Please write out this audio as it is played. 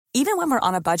Even when we're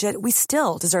on a budget, we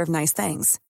still deserve nice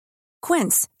things.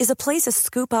 Quince is a place to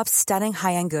scoop up stunning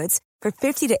high-end goods for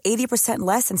 50 to 80%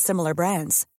 less than similar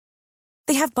brands.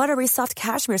 They have buttery soft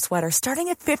cashmere sweaters starting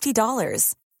at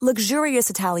 $50, luxurious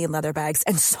Italian leather bags,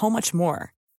 and so much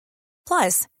more.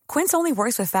 Plus, Quince only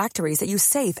works with factories that use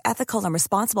safe, ethical, and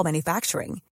responsible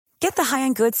manufacturing. Get the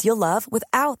high-end goods you'll love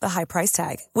without the high price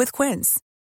tag with Quince.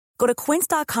 Go to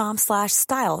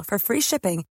quince.com/style for free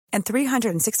shipping and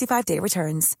 365-day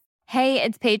returns. Hey,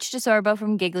 it's Paige DeSorbo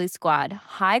from Giggly Squad.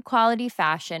 High quality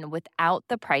fashion without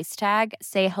the price tag.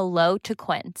 Say hello to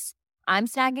Quince. I'm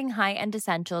snagging high-end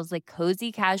essentials like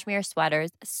cozy cashmere sweaters,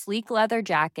 sleek leather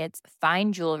jackets,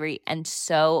 fine jewelry, and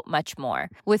so much more.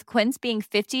 With Quince being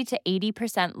 50 to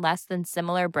 80% less than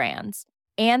similar brands.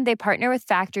 And they partner with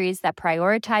factories that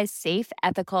prioritize safe,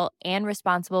 ethical, and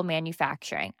responsible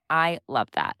manufacturing. I love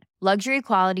that. Luxury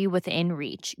quality within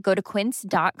reach. Go to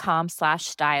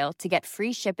quince.com/style to get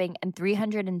free shipping and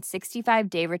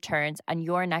 365-day returns on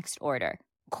your next order.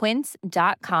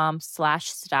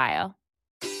 Quince.com/style.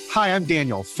 Hi, I'm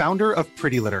Daniel, founder of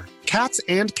Pretty Litter. Cats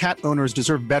and cat owners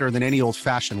deserve better than any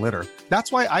old-fashioned litter.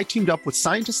 That's why I teamed up with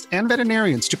scientists and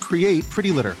veterinarians to create Pretty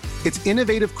Litter. Its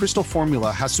innovative crystal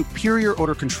formula has superior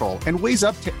odor control and weighs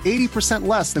up to 80%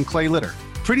 less than clay litter.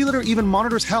 Pretty Litter even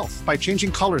monitors health by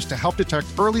changing colors to help detect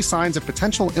early signs of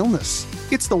potential illness.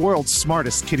 It's the world's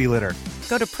smartest kitty litter.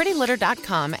 Go to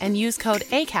prettylitter.com and use code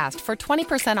ACAST for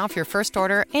 20% off your first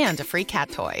order and a free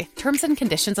cat toy. Terms and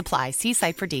conditions apply. See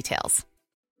site for details.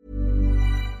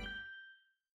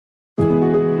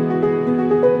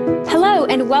 Hello,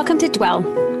 and welcome to Dwell,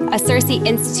 a CiRCE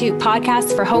Institute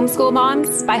podcast for homeschool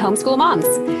moms by homeschool moms.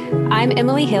 I'm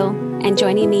Emily Hill, and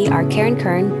joining me are Karen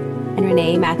Kern and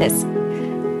Renee Mathis.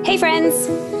 Hey, friends.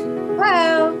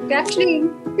 Hello. Good afternoon.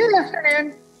 Good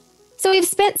afternoon. So we've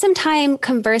spent some time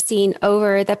conversing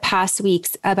over the past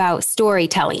weeks about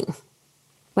storytelling,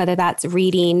 whether that's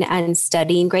reading and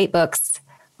studying great books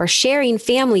or sharing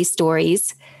family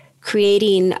stories,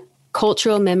 creating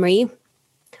cultural memory,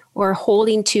 or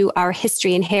holding to our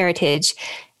history and heritage,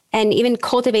 and even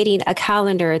cultivating a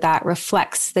calendar that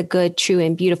reflects the good, true,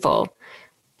 and beautiful.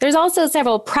 There's also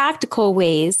several practical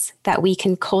ways that we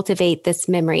can cultivate this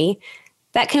memory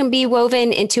that can be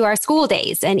woven into our school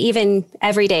days and even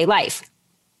everyday life.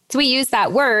 So we use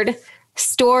that word,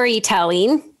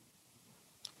 storytelling.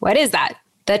 What is that?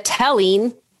 The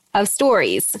telling of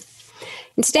stories.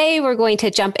 And today we're going to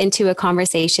jump into a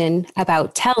conversation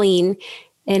about telling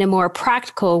in a more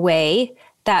practical way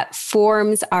that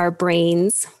forms our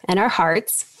brains and our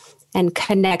hearts and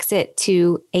connects it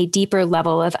to a deeper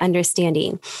level of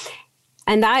understanding.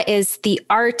 And that is the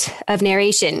art of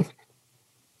narration.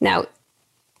 Now,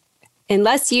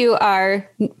 unless you are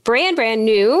brand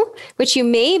new, which you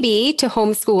may be to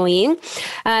homeschooling,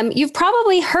 you've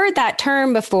probably heard that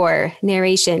term before,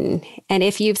 narration. And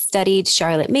if you've studied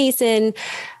Charlotte Mason,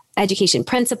 education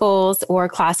principles, or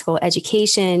classical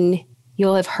education,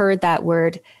 you'll have heard that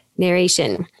word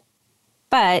narration.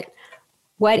 But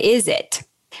what is it?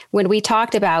 When we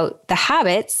talked about the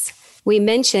habits, we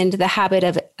mentioned the habit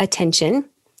of attention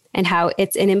and how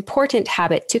it's an important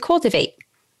habit to cultivate.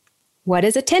 What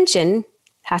does attention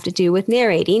have to do with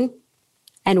narrating?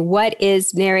 And what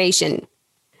is narration?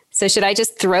 So should I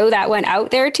just throw that one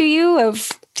out there to you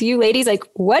ladies? Like,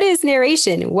 what is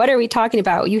narration? What are we talking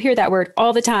about? You hear that word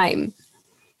all the time.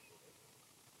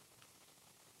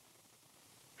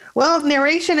 Well,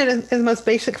 narration in the most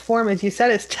basic form, as you said,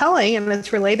 is telling, and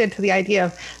it's related to the idea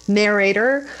of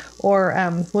narrator, or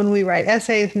when we write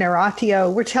essays,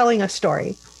 narratio, we're telling a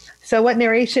story. So what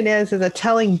narration is a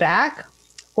telling back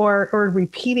or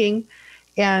repeating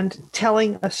and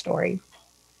telling a story.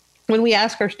 When we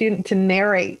ask our student to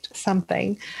narrate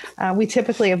something, we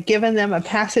typically have given them a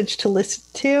passage to listen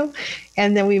to,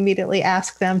 and then we immediately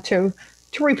ask them to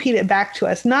repeat it back to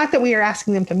us. Not that we are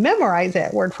asking them to memorize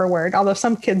it word for word, although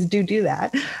some kids do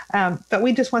that, but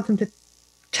we just want them to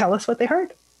tell us what they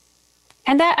heard.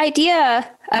 And that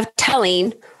idea of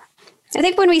telling, I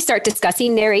think when we start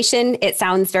discussing narration, it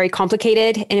sounds very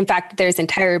complicated. And in fact, there's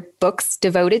entire books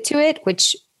devoted to it,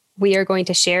 which we are going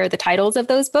to share the titles of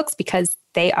those books because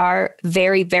they are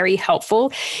very, very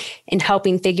helpful in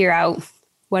helping figure out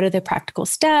what are the practical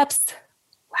steps.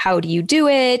 How do you do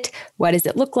it? What does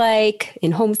it look like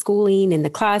in homeschooling, in the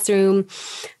classroom?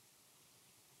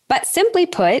 But simply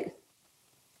put,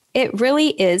 it really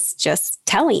is just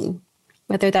telling,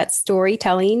 whether that's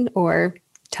storytelling or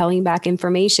telling back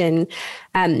information.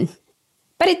 But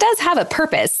it does have a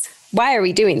purpose. Why are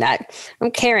we doing that?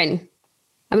 Karen,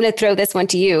 I'm going to throw this one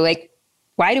to you. Like,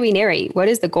 why do we narrate? What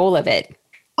is the goal of it?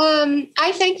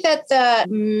 I think that the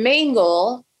main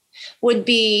goal would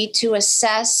be to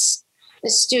assess the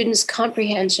student's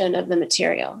comprehension of the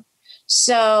material.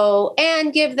 So,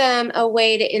 and give them a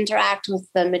way to interact with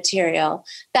the material.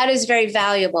 That is very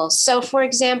valuable. So, for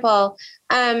example,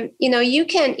 you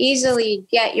can easily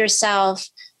get yourself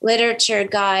literature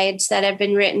guides that have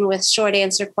been written with short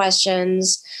answer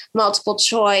questions, multiple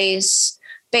choice,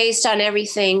 based on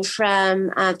everything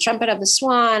from Trumpet of the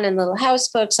Swan and Little House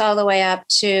books all the way up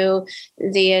to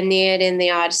the Aeneid and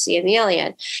the Odyssey and the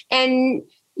Iliad. And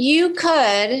you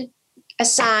could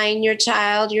assign your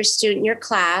child, your student, your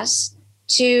class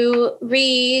to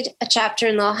read a chapter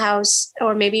in Little House,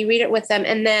 or maybe read it with them,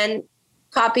 and then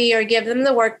copy or give them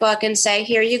the workbook and say,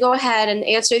 here, you go ahead and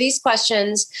answer these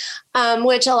questions,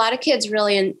 which a lot of kids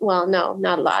really, well, no,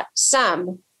 not a lot.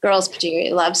 Some girls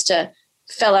particularly loves to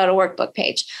fill out a workbook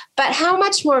page. But how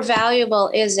much more valuable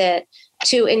is it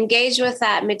to engage with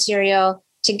that material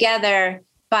together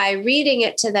by reading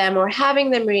it to them or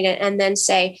having them read it and then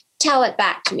say, tell it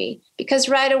back to me? Because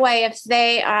right away, if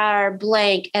they are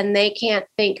blank and they can't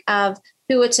think of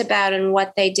who it's about and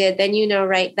what they did, then you know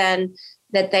right then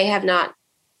that they have not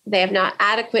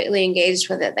adequately engaged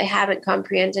with it. They haven't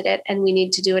comprehended it, and we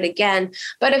need to do it again.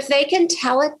 But if they can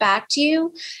tell it back to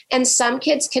you, and some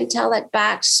kids can tell it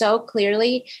back so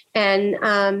clearly and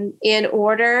in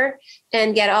order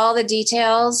and get all the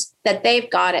details, that they've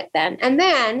got it then. And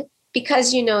then,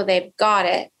 because you know they've got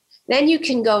it, then you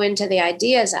can go into the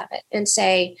ideas of it and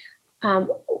say,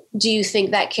 do you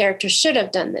think that character should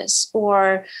have done this?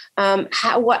 Or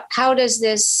how does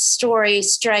this story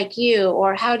strike you?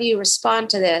 Or how do you respond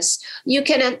to this? You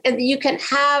can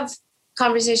have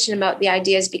conversation about the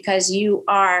ideas because you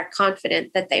are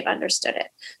confident that they've understood it.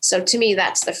 So to me,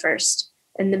 that's the first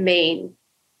and the main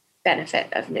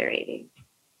benefit of narrating.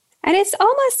 And it's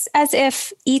almost as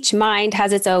if each mind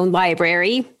has its own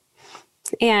library.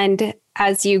 And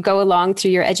as you go along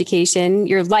through your education,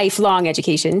 your lifelong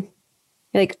education,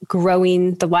 you're like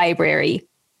growing the library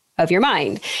of your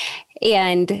mind.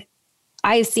 And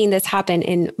I've seen this happen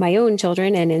in my own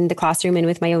children and in the classroom and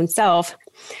with my own self.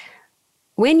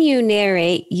 When you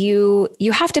narrate, you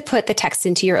have to put the text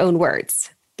into your own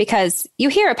words, because you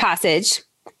hear a passage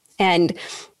and,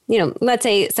 let's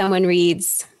say someone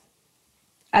reads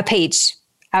a page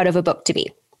out of a book to me.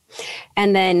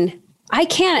 And then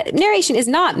narration is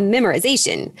not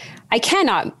memorization. I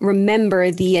cannot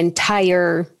remember the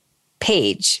entire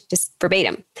page just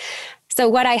verbatim. So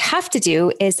what I have to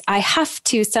do is I have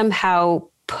to somehow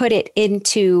put it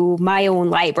into my own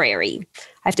library.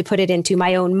 I have to put it into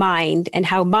my own mind and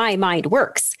how my mind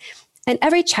works. And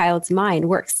every child's mind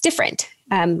works different.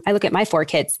 I look at my 4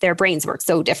 kids, their brains work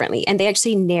so differently, and they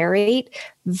actually narrate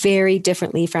very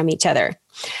differently from each other.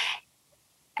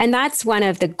 And that's one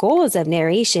of the goals of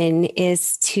narration,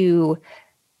 is to,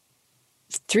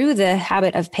 through the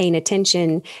habit of paying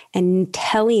attention and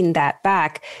telling that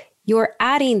back, you're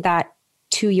adding that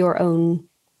to your own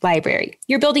library.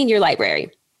 You're building your library.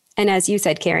 And as you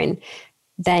said, Karen,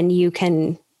 then you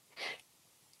can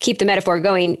keep the metaphor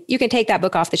going. You can take that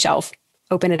book off the shelf,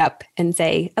 open it up and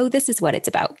say, oh, this is what it's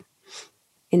about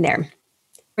in there.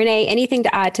 Renee, anything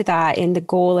to add to that in the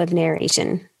goal of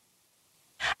narration?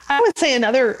 I would say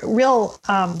another real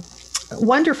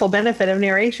wonderful benefit of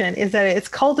narration is that it's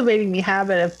cultivating the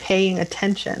habit of paying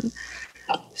attention.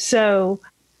 So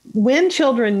when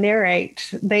children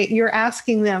narrate, you're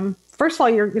asking them, first of all,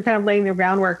 you're kind of laying the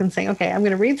groundwork and saying, okay, I'm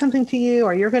going to read something to you,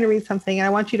 or you're going to read something, and I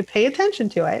want you to pay attention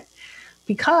to it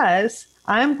because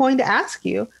I'm going to ask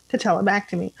you to tell it back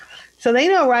to me. So they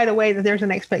know right away that there's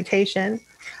an expectation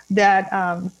that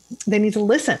they need to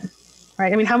listen.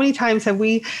 Right. I mean, how many times have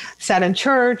we sat in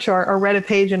church or read a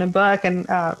page in a book and,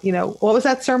 what was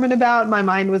that sermon about? My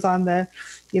mind was on the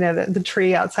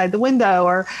tree outside the window,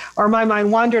 or my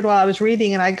mind wandered while I was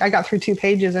reading and I got through 2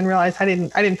 pages and realized I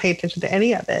didn't pay attention to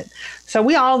any of it. So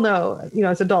we all know,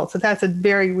 as adults, that's a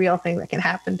very real thing that can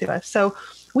happen to us. So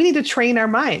we need to train our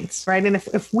minds, right? And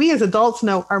if we as adults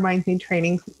know our minds need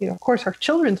training, of course, our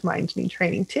children's minds need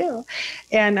training too.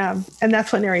 And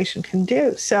that's what narration can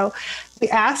do. So we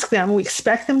ask them, we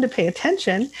expect them to pay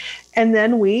attention, and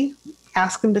then we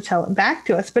ask them to tell it back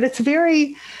to us. But it's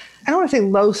very, I don't want to say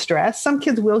low stress. Some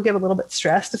kids will get a little bit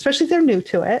stressed, especially if they're new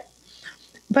to it.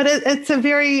 But it's a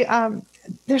very,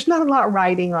 there's not a lot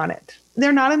riding on it.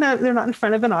 They're not in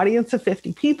front of an audience of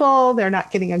 50 people. They're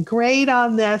not getting a grade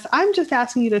on this. I'm just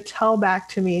asking you to tell back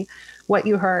to me what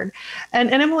you heard. And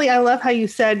Emily, I love how you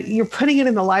said you're putting it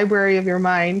in the library of your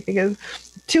mind, because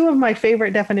 2 of my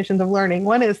favorite definitions of learning.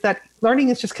 One is that learning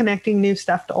is just connecting new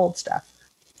stuff to old stuff.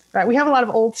 right? We have a lot of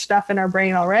old stuff in our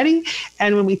brain already.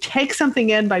 And when we take something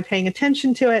in by paying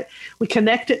attention to it, we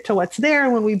connect it to what's there.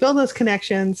 And when we build those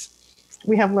connections,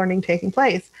 we have learning taking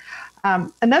place.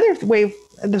 Another way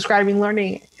of describing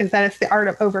learning is that it's the art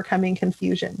of overcoming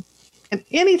confusion. And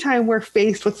anytime we're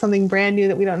faced with something brand new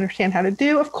that we don't understand how to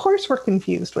do, of course we're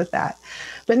confused with that.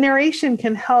 But narration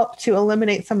can help to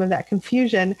eliminate some of that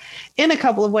confusion in a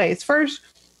couple of ways. First,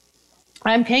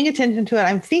 I'm paying attention to it,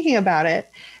 I'm thinking about it.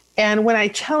 And when I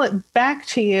tell it back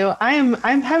to you, I'm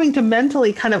having to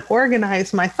mentally kind of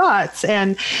organize my thoughts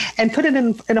and put it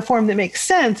in a form that makes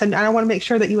sense. And I want to make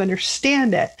sure that you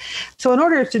understand it. So in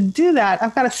order to do that,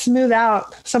 I've got to smooth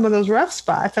out some of those rough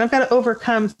spots, and I've got to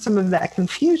overcome some of that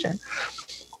confusion.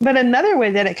 But another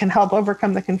way that it can help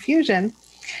overcome the confusion,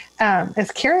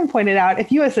 as Karen pointed out,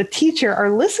 if you as a teacher are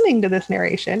listening to this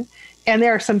narration, and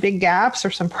there are some big gaps or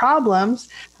some problems,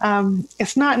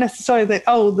 it's not necessarily that,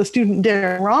 oh, the student did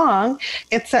it wrong.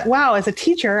 It's that, wow, as a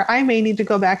teacher, I may need to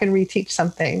go back and reteach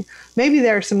something. Maybe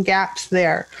there are some gaps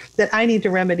there that I need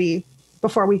to remedy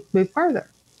before we move further.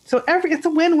 So it's a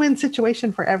win-win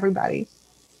situation for everybody.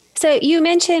 So you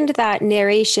mentioned that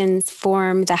narrations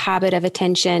form the habit of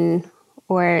attention,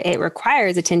 or it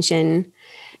requires attention.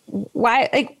 Why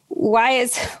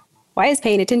is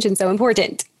paying attention so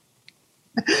important?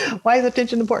 Why is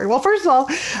attention important? Well, first of all,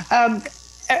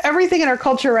 everything in our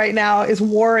culture right now is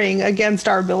warring against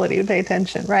our ability to pay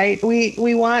attention, right? We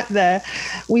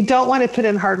don't want to put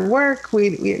in hard work.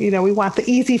 We want the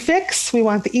easy fix. We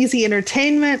want the easy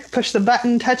entertainment, push the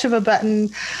button, touch of a button,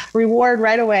 reward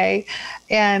right away.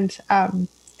 And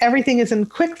everything is in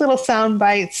quick little sound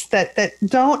bites that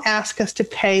don't ask us to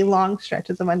pay long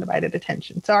stretches of undivided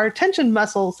attention. So our attention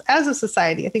muscles as a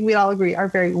society, I think we all agree, are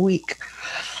very weak.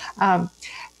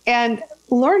 And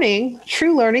learning,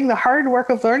 true learning, the hard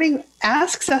work of learning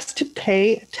asks us to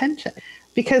pay attention,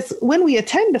 because when we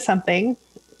attend to something,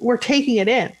 we're taking it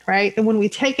in, right? And when we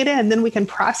take it in, then we can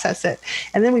process it,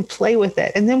 and then we play with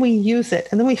it, and then we use it,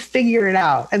 and then we figure it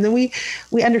out, and then we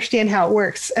understand how it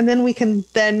works, and then we can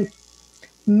then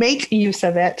make use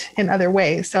of it in other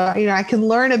ways. So, I can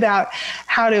learn about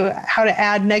how to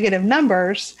add negative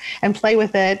numbers and play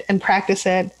with it and practice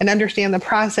it and understand the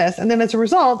process. And then as a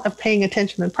result of paying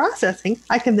attention and processing,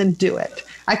 I can then do it.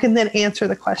 I can then answer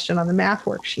the question on the math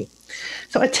worksheet.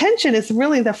 So attention is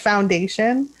really the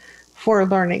foundation for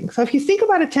learning. So if you think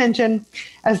about attention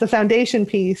as the foundation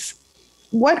piece,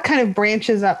 what kind of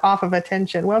branches up off of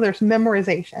attention? Well, there's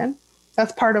memorization.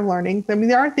 That's part of learning. I mean,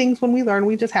 there are things when we learn,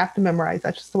 we just have to memorize.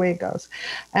 That's just the way it goes.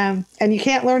 And you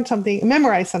can't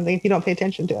memorize something if you don't pay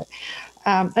attention to it.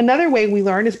 Another way we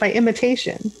learn is by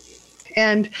imitation.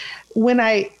 And when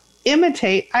I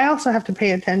imitate, I also have to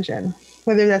pay attention,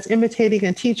 whether that's imitating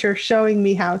a teacher showing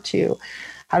me how to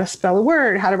spell a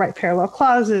word, how to write parallel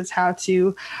clauses, how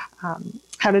to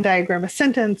diagram a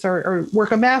sentence or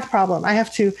work a math problem. I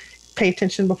have to pay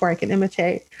attention before I can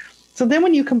imitate. So then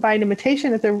when you combine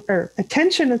attention at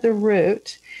the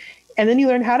root, and then you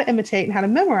learn how to imitate and how to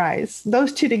memorize,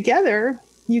 those two together,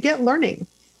 you get learning.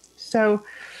 So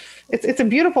it's a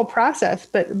beautiful process,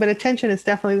 but attention is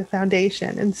definitely the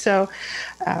foundation. And so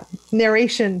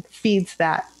narration feeds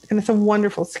that. And it's a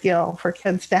wonderful skill for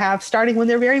kids to have, starting when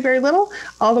they're very, very little,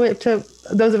 all the way up to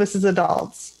those of us as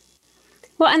adults.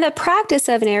 Well, and the practice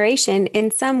of narration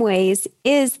in some ways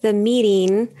is the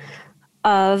meeting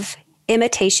of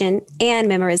imitation and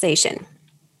memorization.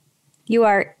 You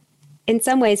are in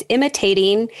some ways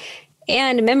imitating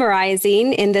and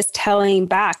memorizing in this telling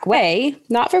back way,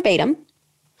 not verbatim,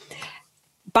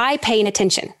 by paying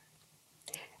attention.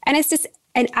 And it's just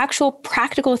an actual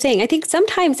practical thing. I think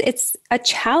sometimes it's a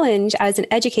challenge as an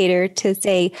educator to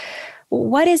say,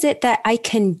 what is it that I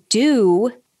can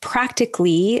do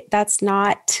practically that's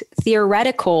not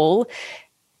theoretical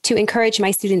to encourage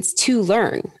my students to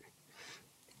learn?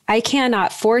 I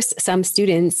cannot force some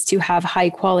students to have high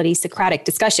quality Socratic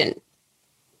discussion.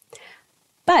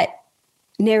 But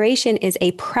narration is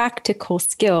a practical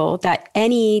skill that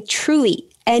any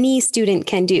student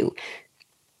can do.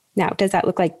 Now, does that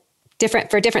look like different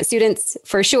for different students?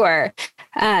 For sure.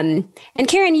 And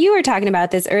Karen, you were talking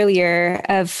about this earlier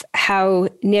of how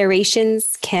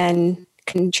narrations can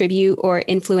contribute or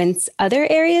influence other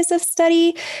areas of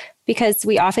study, because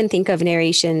we often think of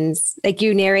narrations like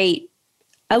you narrate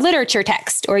a literature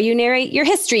text or you narrate your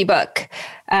history book.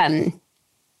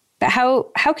 But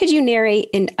how could you narrate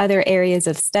in other areas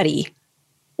of study?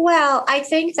 Well, I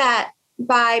think that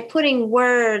by putting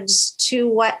words to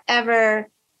whatever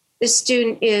the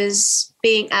student is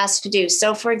being asked to do.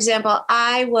 So, for example,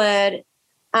 I would,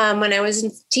 when I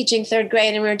was teaching third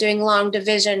grade and we were doing long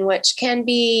division, which can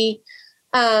be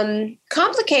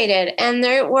complicated, and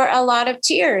there were a lot of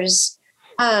tears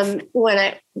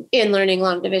in learning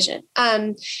long division.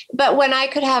 But when I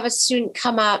could have a student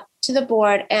come up to the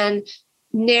board and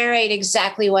narrate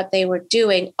exactly what they were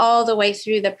doing all the way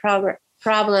through the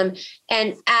problem,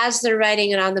 and as they're writing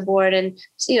it on the board and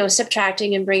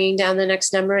subtracting and bringing down the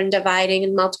next number and dividing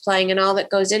and multiplying and all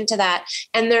that goes into that,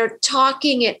 and they're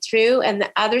talking it through, and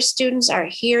the other students are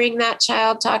hearing that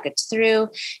child talk it through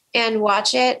and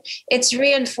watch it, it's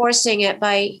reinforcing it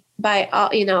by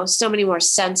all, so many more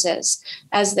senses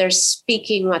as they're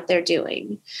speaking what they're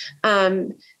doing.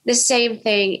 The same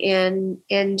thing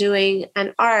in doing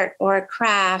an art or a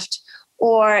craft,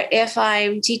 or if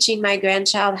I'm teaching my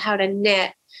grandchild how to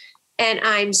knit and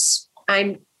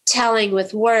I'm telling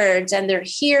with words and they're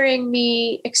hearing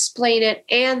me explain it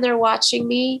and they're watching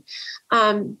me,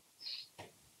 and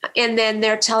then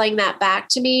they're telling that back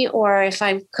to me. Or if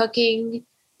I'm cooking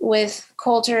with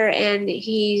Coulter and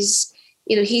he's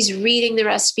reading the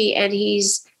recipe and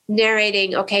he's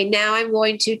narrating, okay, now I'm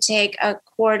going to take a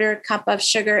 1/4 cup of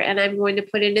sugar and I'm going to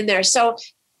put it in there. So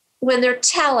when they're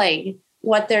telling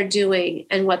what they're doing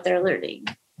and what they're learning,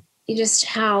 just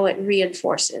how it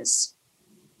reinforces.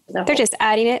 They're just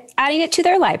adding it to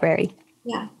their library.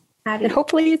 Yeah. And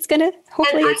hopefully it's gonna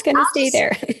stay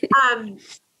there.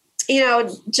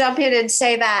 Jump in and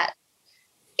say that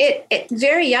it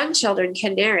very young children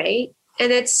can narrate,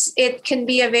 and it can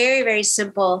be a very, very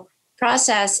simple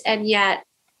process. And yet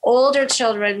older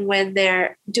children, when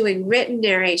they're doing written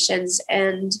narrations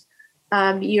and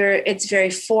it's very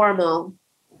formal,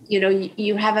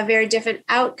 you have a very different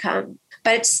outcome,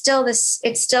 but it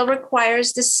still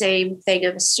requires the same thing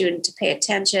of a student to pay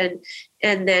attention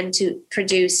and then to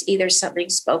produce either something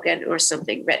spoken or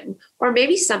something written, or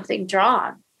maybe something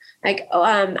drawn. Like,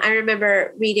 I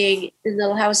remember reading in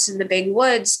Little House in the Big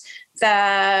Woods,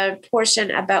 the portion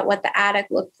about what the attic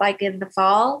looked like in the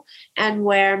fall and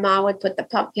where Ma would put the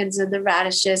pumpkins and the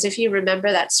radishes. If you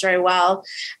remember that story well,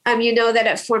 that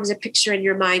it forms a picture in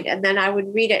your mind. And then I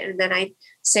would read it and then I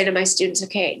say to my students,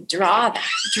 okay, draw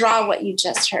what you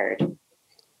just heard.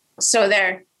 So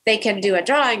they can do a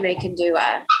drawing, they can do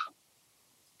a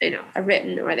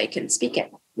written, or they can speak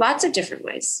it. Lots of different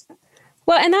ways.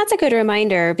 Well, and that's a good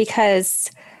reminder,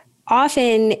 because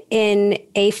often in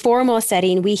a formal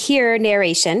setting, we hear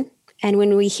narration. And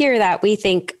when we hear that, we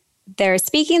think they're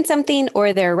speaking something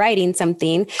or they're writing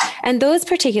something. And those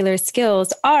particular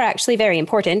skills are actually very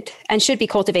important and should be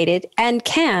cultivated and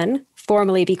can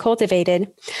formally be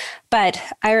cultivated. But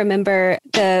I remember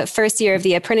the first year of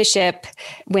the apprenticeship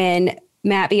when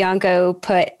Matt Bianco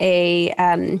put a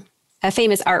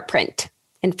famous art print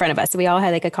in front of us. So we all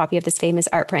had like a copy of this famous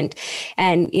art print.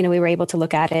 And, we were able to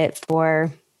look at it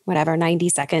for 90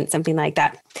 seconds, something like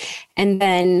that. And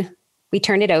then we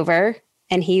turned it over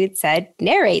and he said,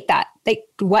 narrate that. Like,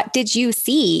 what did you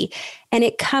see? And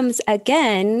it comes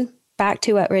again back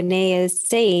to what Renee is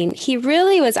saying. He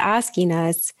really was asking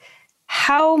us,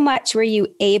 how much were you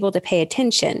able to pay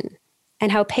attention?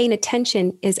 And how paying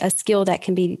attention is a skill that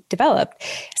can be developed.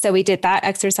 So we did that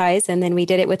exercise, and then we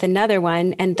did it with another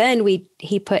one. And then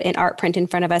he put an art print in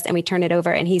front of us and we turned it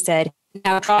over and he said,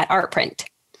 now draw that art print.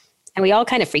 And we all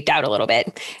kind of freaked out a little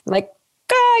bit. Like,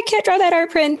 I can't draw that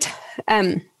art print.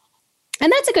 And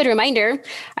that's a good reminder.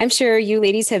 I'm sure you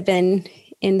ladies have been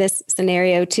in this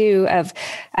scenario too, of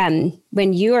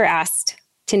when you are asked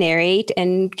to narrate.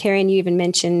 And Karen, you even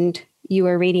mentioned you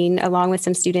were reading along with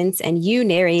some students and you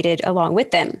narrated along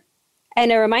with them.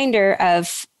 And a reminder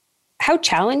of how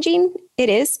challenging it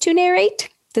is to narrate.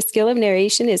 The skill of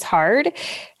narration is hard.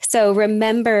 So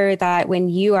remember that when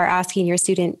you are asking your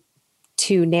student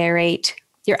to narrate,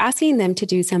 you're asking them to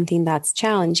do something that's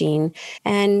challenging,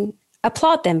 and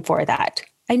applaud them for that.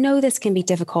 I know this can be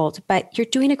difficult, but you're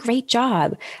doing a great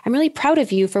job. I'm really proud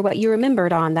of you for what you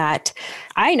remembered on that.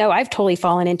 I know I've totally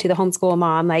fallen into the homeschool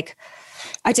mom, like,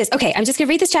 I'm just going to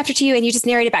read this chapter to you and you just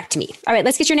narrate it back to me. All right,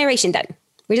 let's get your narration done.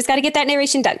 We just got to get that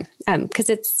narration done.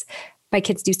 Because my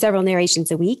kids do several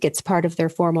narrations a week. It's part of their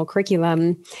formal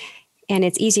curriculum. And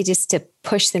it's easy just to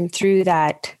push them through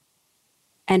that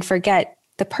and forget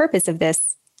the purpose of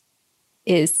this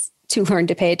is to learn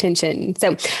to pay attention.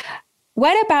 So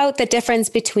what about the difference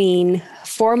between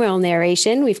formal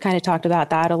narration? We've kind of talked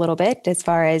about that a little bit as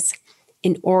far as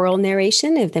an oral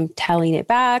narration of them telling it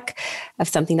back, of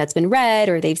something that's been read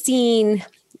or they've seen,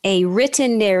 a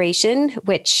written narration,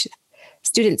 which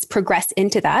students progress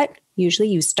into that. Usually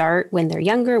you start when they're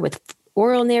younger with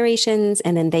oral narrations,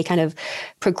 and then they kind of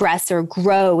progress or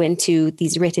grow into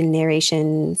these written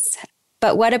narrations.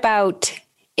 But what about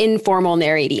informal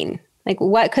narrating? Like,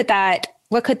 what could that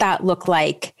look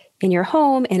like in your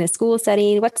home, in a school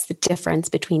setting? What's the difference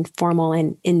between formal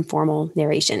and informal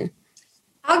narration?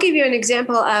 I'll give you an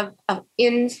example of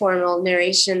informal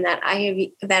narration that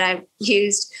I've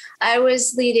used. I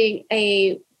was leading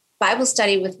a Bible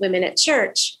study with women at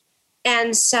church,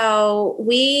 and so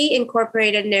we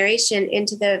incorporated narration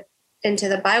into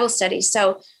the Bible study.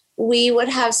 So we would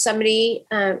have somebody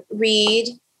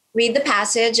read the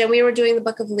passage, and we were doing the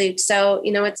book of Luke. So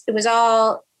it was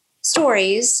all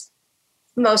stories,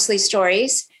 mostly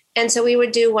stories, and so we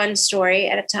would do one story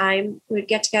at a time. We'd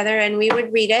get together and we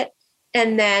would read it.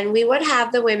 And then we would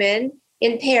have the women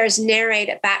in pairs narrate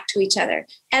it back to each other.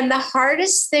 And the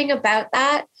hardest thing about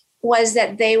that was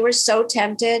that they were so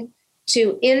tempted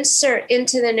to insert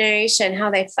into the narration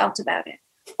how they felt about it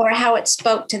or how it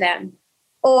spoke to them.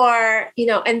 Or,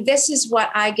 and this is what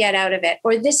I get out of it,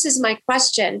 or this is my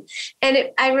question. And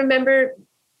I remember,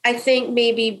 I think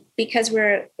maybe because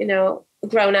we're,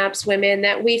 grown-ups, women,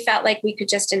 that we felt like we could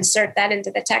just insert that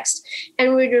into the text.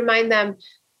 And we'd remind them,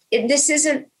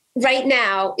 right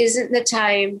now isn't the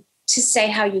time to say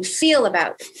how you feel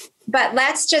about it. But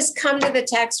let's just come to the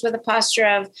text with a posture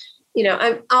of,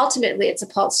 ultimately it's a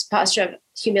posture of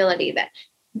humility, that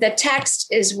the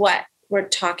text is what we're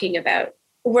talking about.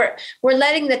 We're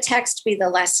letting the text be the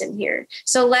lesson here.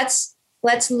 So let's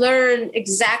learn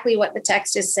exactly what the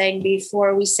text is saying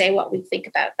before we say what we think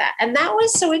about that. And that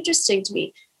was so interesting to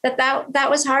me, that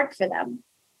was hard for them.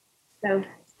 So.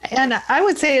 And I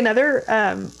would say another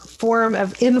form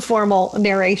of informal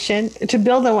narration, to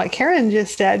build on what Karen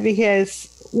just said,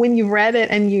 because when you've read it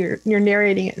and you're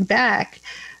narrating it back,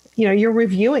 you're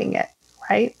reviewing it,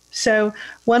 right? So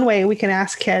one way we can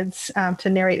ask kids to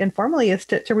narrate informally is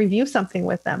to review something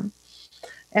with them.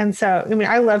 And so,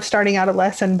 I love starting out a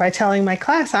lesson by telling my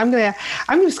class, I'm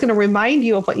just going to remind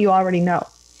you of what you already know.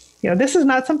 This is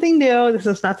not something new. This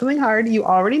is not something hard. You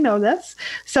already know this.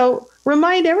 So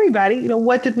remind everybody,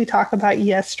 what did we talk about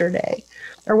yesterday?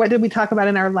 Or what did we talk about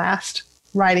in our last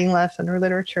writing lesson or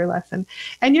literature lesson?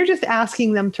 And you're just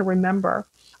asking them to remember,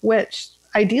 which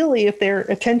ideally, if their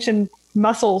attention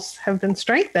muscles have been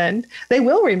strengthened, they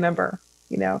will remember,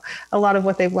 a lot of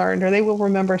what they've learned, or they will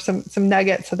remember some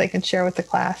nuggets that they can share with the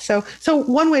class. So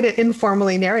one way to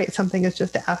informally narrate something is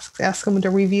just to ask them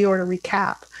to review or to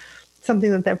recap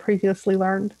something that they've previously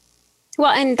learned.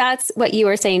 Well, and that's what you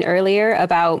were saying earlier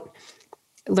about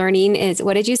learning is,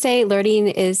 what did you say? Learning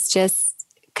is just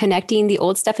connecting the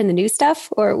old stuff and the new stuff,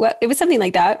 or what? It was something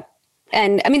like that.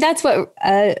 And that's what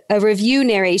a review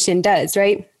narration does,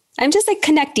 right? I'm just like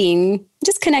connecting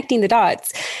the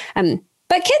dots.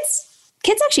 But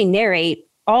kids actually narrate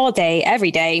all day,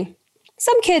 every day.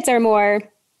 Some kids are more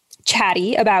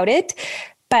chatty about it,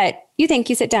 but you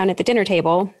sit down at the dinner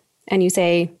table and you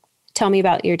say, tell me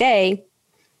about your day.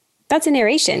 That's a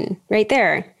narration right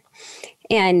there.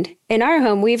 And in our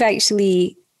home, we've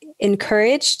actually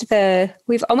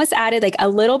we've almost added like a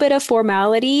little bit of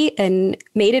formality and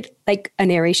made it like a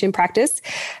narration practice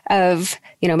of,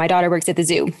 my daughter works at the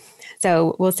zoo.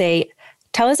 So we'll say,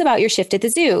 tell us about your shift at the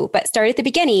zoo, but start at the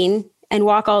beginning and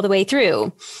walk all the way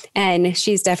through. And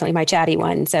she's definitely my chatty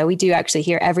one. So we do actually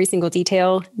hear every single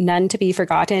detail, none to be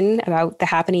forgotten about the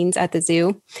happenings at the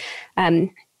zoo.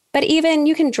 But even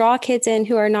you can draw kids in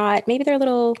who are not, maybe they're a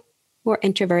little more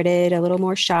introverted, a little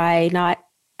more shy, not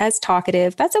as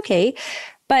talkative. That's okay.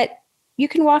 But you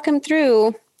can walk them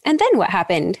through, and then what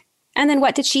happened? And then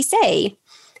what did she say?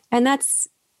 And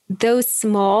those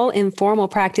small informal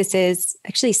practices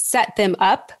actually set them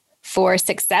up for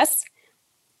success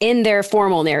in their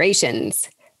formal narrations,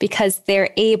 because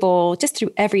they're able, just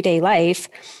through everyday life,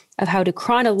 of how to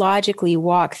chronologically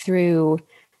walk through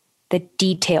the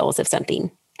details of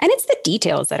something. And it's the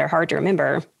details that are hard to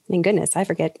remember. Goodness, I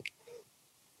forget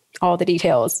all the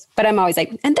details. But I'm always like,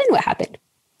 and then what happened?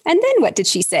 And then what did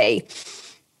she say?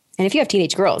 And if you have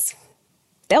teenage girls,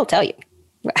 they'll tell you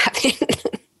what happened.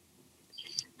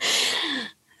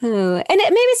 Maybe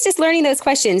it's just learning those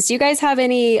questions. Do you guys have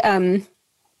any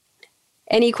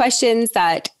questions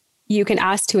that you can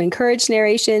ask to encourage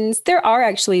narrations? There are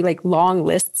actually like long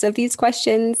lists of these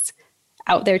questions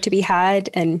out there to be had,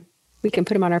 and we can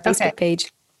put them on our Facebook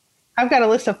page. I've got a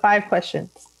list of 5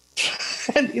 questions.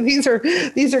 these are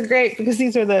great because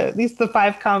these are the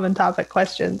 5 common topic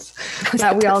questions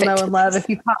that we all know and love. If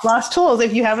you taught Lost Tools,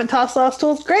 if you haven't taught Lost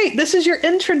Tools, great. This is your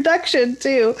introduction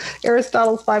to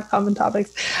Aristotle's 5 common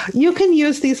topics. You can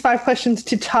use these 5 questions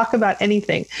to talk about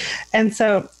anything. And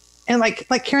so, and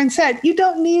like Karen said, you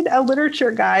don't need a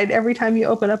literature guide every time you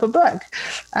open up a book.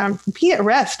 Be at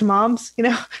rest, moms.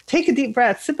 Take a deep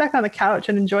breath, sit back on the couch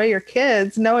and enjoy your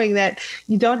kids, knowing that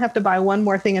you don't have to buy one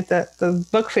more thing at the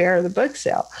book fair or the book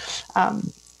sale.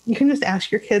 you can just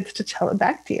ask your kids to tell it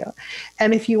back to you.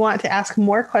 And if you want to ask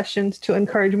more questions to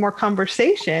encourage more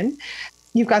conversation,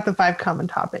 you've got the 5 common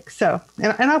topics. So,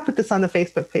 and I'll put this on the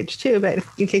Facebook page too, but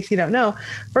in case you don't know,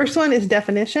 first one is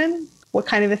definition. What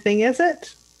kind of a thing is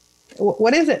it?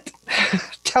 What is it?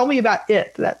 Tell me about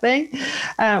it, that thing.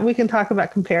 We can talk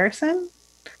about comparison.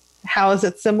 How is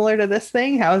it similar to this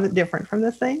thing? How is it different from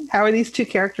this thing? How are these two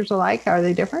characters alike? How are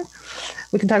they different?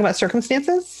 We can talk about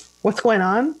circumstances. What's going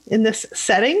on in this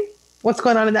setting? What's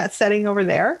going on in that setting over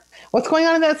there? What's going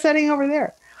on in that setting over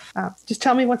there? Just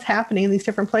tell me what's happening in these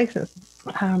different places.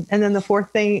 And then the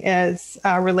fourth thing is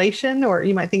relation, or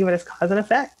you might think of it as cause and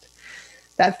effect.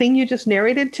 That thing you just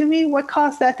narrated to me, what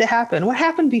caused that to happen? What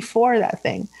happened before that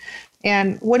thing?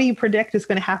 And what do you predict is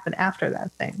going to happen after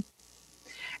that thing?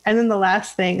 And then the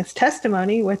last thing is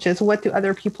testimony, which is what do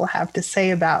other people have to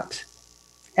say about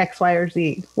X, Y, or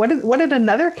Z? What did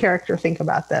another character think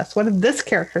about this? What did this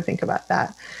character think about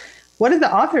that? What did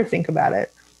the author think about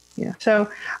it? Yeah. So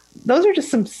those are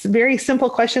just some very simple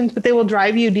questions, but they will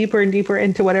drive you deeper and deeper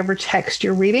into whatever text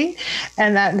you're reading.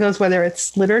 And that goes whether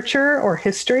it's literature or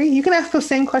history. You can ask those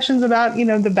same questions about,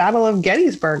 the Battle of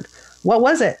Gettysburg. What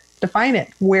was it? Define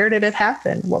it. Where did it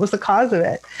happen? What was the cause of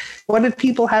it? What did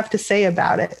people have to say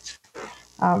about it?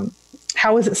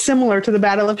 How is it similar to the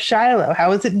Battle of Shiloh?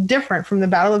 How is it different from the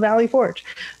Battle of Valley Forge?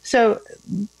 So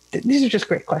these are just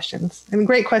great questions. And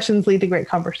great questions lead to great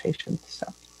conversations. So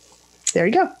there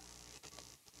you go.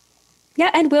 Yeah.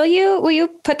 And will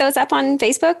you put those up on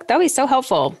Facebook? That would be so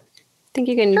helpful. I think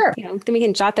you can, sure. Then we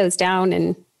can jot those down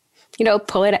and,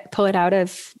 pull it out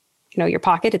of, your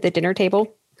pocket at the dinner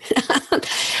table.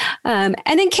 And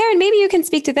then Karen, maybe you can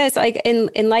speak to this, like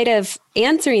in light of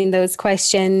answering those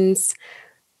questions,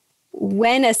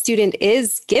 when a student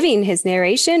is giving his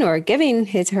narration or giving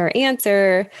her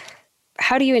answer,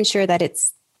 how do you ensure that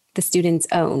it's the student's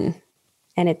own?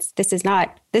 And this is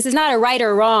not a right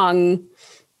or wrong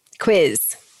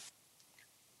quiz.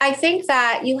 I think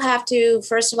that you have to,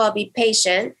 first of all, be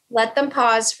patient, let them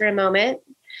pause for a moment,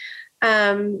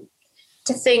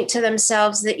 to think to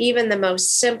themselves that even the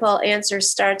most simple answer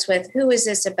starts with, who is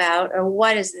this about, or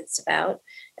what is this about,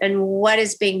 and what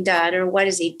is being done, or what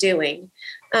is he doing?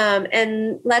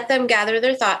 And let them gather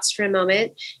their thoughts for a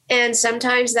moment. And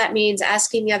sometimes that means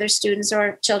asking the other students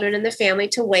or children in the family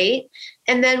to wait.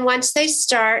 And then once they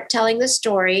start telling the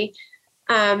story,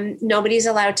 nobody's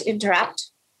allowed to interrupt,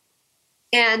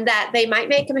 and that they might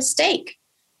make a mistake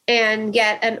and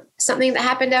get something that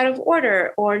happened out of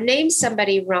order, or name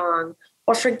somebody wrong,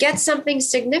 or forget something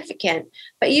significant.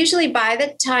 But usually by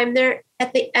the time they're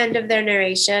at the end of their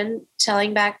narration,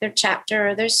 telling back their chapter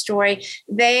or their story,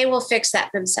 they will fix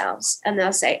that themselves. And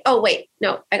they'll say, oh, wait,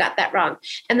 no, I got that wrong.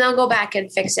 And they'll go back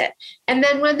and fix it. And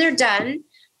then when they're done,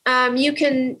 you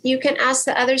can ask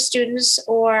the other students,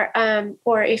 or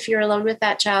if you're alone with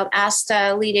that child, ask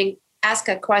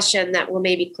a question that will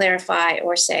maybe clarify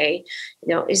or say,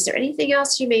 is there anything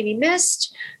else you maybe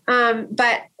missed?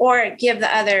 Or give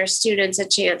the other students a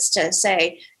chance to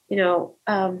say,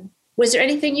 was there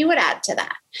anything you would add to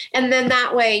that? And then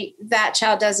that way that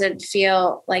child doesn't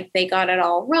feel like they got it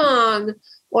all wrong,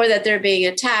 or that they're being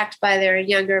attacked by their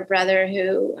younger brother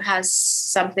who has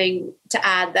something to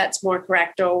add that's more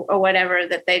correct, or whatever,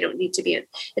 that they don't need to be in.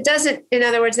 In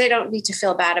other words, they don't need to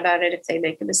feel bad about it if they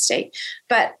make a mistake,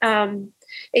 but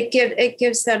it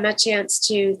gives them a chance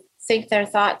to think their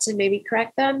thoughts and maybe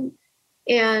correct them,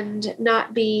 and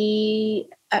not be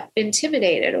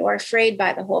intimidated or afraid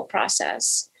by the whole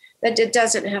process. That it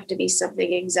doesn't have to be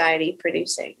something anxiety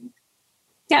producing.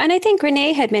 Yeah. And I think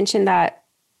Renee had mentioned that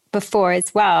before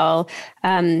as well.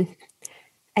 And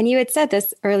you had said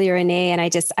this earlier, Renee, and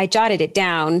I jotted it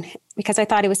down because I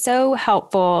thought it was so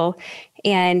helpful.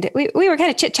 And we were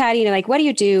kind of chit-chatting, like, what do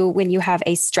you do when you have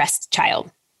a stressed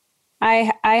child?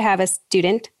 I have a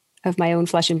student of my own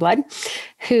flesh and blood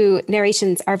who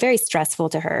narrations are very stressful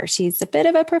to her. She's a bit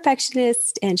of a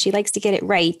perfectionist and she likes to get it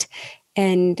right.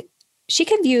 And she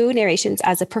can view narrations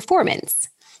as a performance.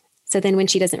 So then when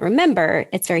she doesn't remember,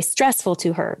 it's very stressful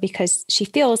to her because she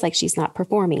feels like she's not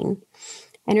performing.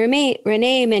 And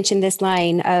Renee mentioned this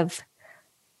line of,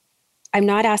 I'm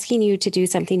not asking you to do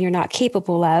something you're not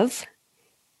capable of.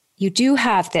 You do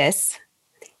have this.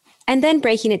 And then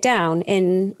breaking it down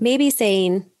and maybe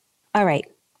saying, all right,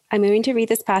 I'm going to read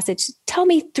this passage. Tell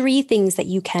me 3 things that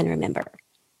you can remember.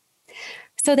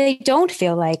 So they don't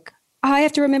feel like, oh, I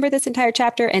have to remember this entire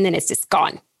chapter, and then it's just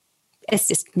gone. It's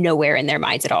just nowhere in their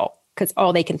minds at all, because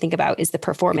all they can think about is the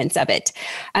performance of it.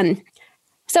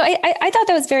 So I thought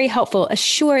that was very helpful.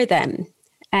 Assure them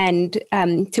And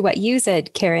to what you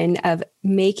said, Karen, of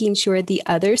making sure the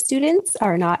other students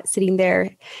are not sitting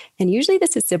there. And usually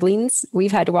this is siblings.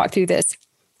 We've had to walk through this.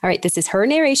 All right, this is her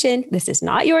narration. This is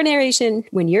not your narration.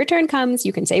 When your turn comes,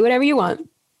 you can say whatever you want,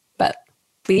 but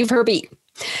leave her be.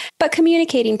 But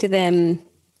communicating to them,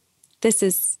 this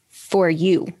is for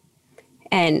you.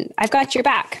 And I've got your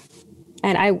back.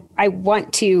 And I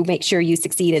want to make sure you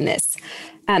succeed in this.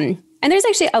 And there's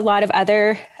actually a lot of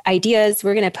other ideas.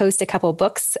 We're going to post a couple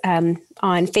books on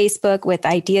Facebook with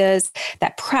ideas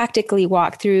that practically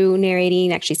walk through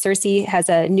narrating. Actually, Circe has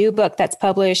a new book that's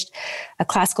published, A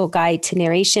Classical Guide to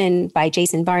Narration by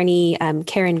Jason Barney.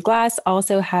 Karen Glass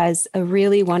also has a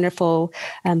really wonderful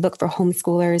book for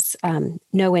homeschoolers,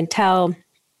 Know and Tell,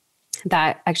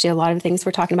 that actually a lot of the things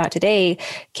we're talking about today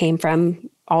came from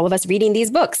all of us reading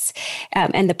these books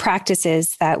and the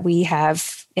practices that we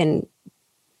have in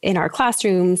our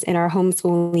classrooms, in our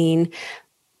homeschooling.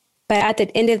 But at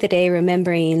the end of the day,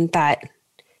 remembering that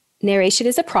narration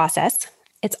is a process.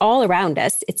 It's all around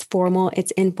us. It's formal,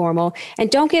 it's informal, and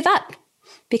don't give up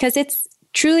because it's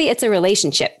a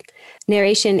relationship.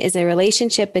 Narration is a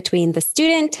relationship between the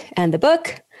student and the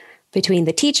book, between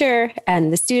the teacher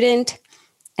and the student,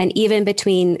 and even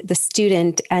between the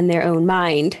student and their own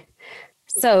mind.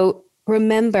 So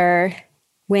remember,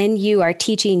 when you are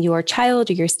teaching your child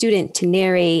or your student to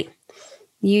narrate,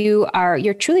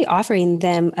 you're truly offering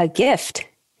them a gift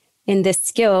in this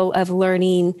skill of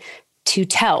learning to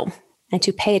tell and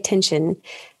to pay attention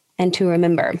and to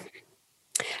remember.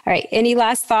 All right. Any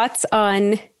last thoughts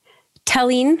on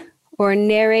telling or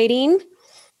narrating?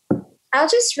 I'll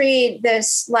just read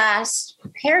this last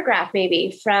paragraph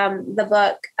maybe from the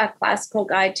book, A Classical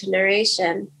Guide to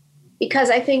Narration, because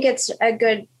I think it's a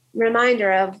good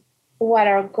reminder of what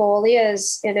our goal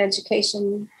is in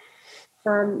education,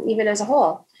 even as a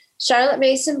whole. Charlotte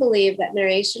Mason believed that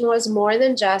narration was more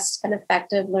than just an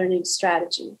effective learning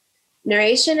strategy.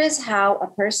 Narration is how a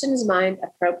person's mind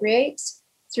appropriates,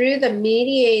 through the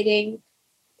mediating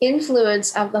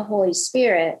influence of the Holy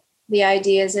Spirit, the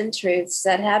ideas and truths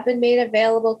that have been made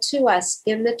available to us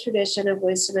in the tradition of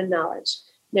wisdom and knowledge.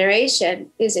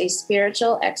 Narration is a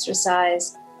spiritual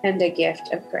exercise and a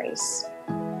gift of grace.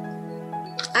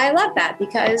 I love that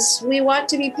because we want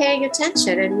to be paying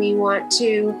attention and we want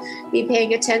to be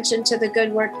paying attention to the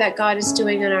good work that God is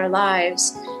doing in our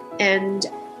lives and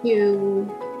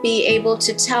to be able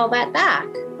to tell that back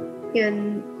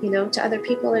to other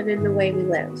people and in the way we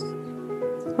live.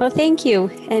 Well, thank you.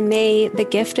 And may the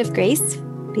gift of grace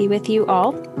be with you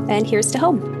all. And here's to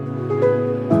home.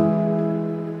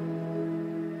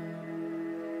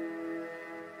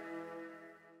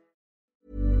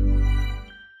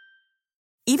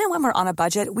 Even when we're on a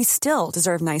budget, we still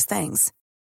deserve nice things.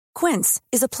 Quince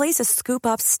is a place to scoop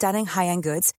up stunning high-end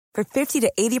goods for 50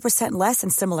 to 80% less than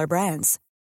similar brands.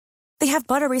 They have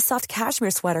buttery soft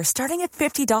cashmere sweaters starting at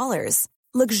 $50,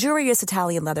 luxurious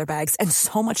Italian leather bags, and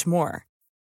so much more.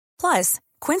 Plus,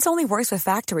 Quince only works with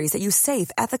factories that use safe,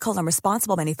 ethical, and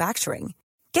responsible manufacturing.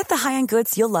 Get the high-end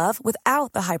goods you'll love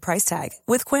without the high price tag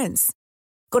with Quince.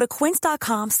 Go to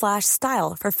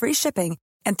quince.com/style for free shipping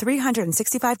and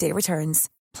 365-day returns.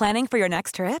 Planning for your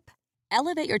next trip?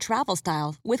 Elevate your travel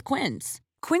style with Quince.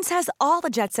 Quince has all the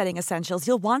jet-setting essentials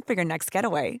you'll want for your next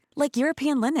getaway, like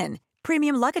European linen,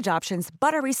 premium luggage options,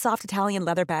 buttery soft Italian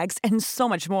leather bags, and so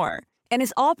much more. And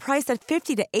is all priced at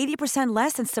 50 to 80%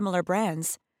 less than similar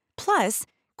brands. Plus,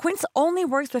 Quince only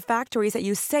works with factories that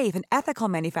use safe and ethical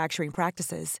manufacturing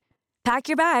practices. Pack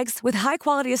your bags with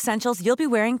high-quality essentials you'll be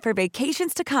wearing for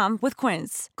vacations to come with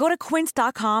Quince. Go to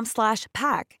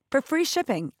quince.com/pack for free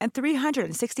shipping and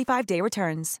 365-day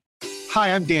returns. Hi,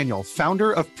 I'm Daniel,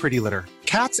 founder of Pretty Litter.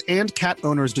 Cats and cat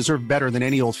owners deserve better than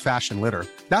any old-fashioned litter.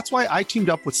 That's why I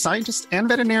teamed up with scientists and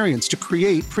veterinarians to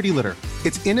create Pretty Litter.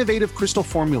 Its innovative crystal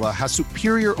formula has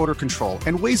superior odor control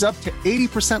and weighs up to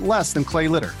 80% less than clay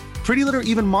litter. Pretty Litter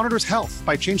even monitors health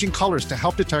by changing colors to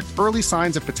help detect early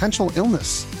signs of potential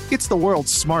illness. It's the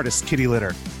world's smartest kitty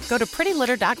litter. Go to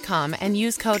prettylitter.com and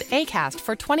use code ACAST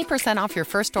for 20% off your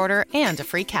first order and a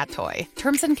free cat toy.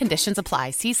 Terms and conditions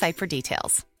apply. See site for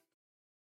details.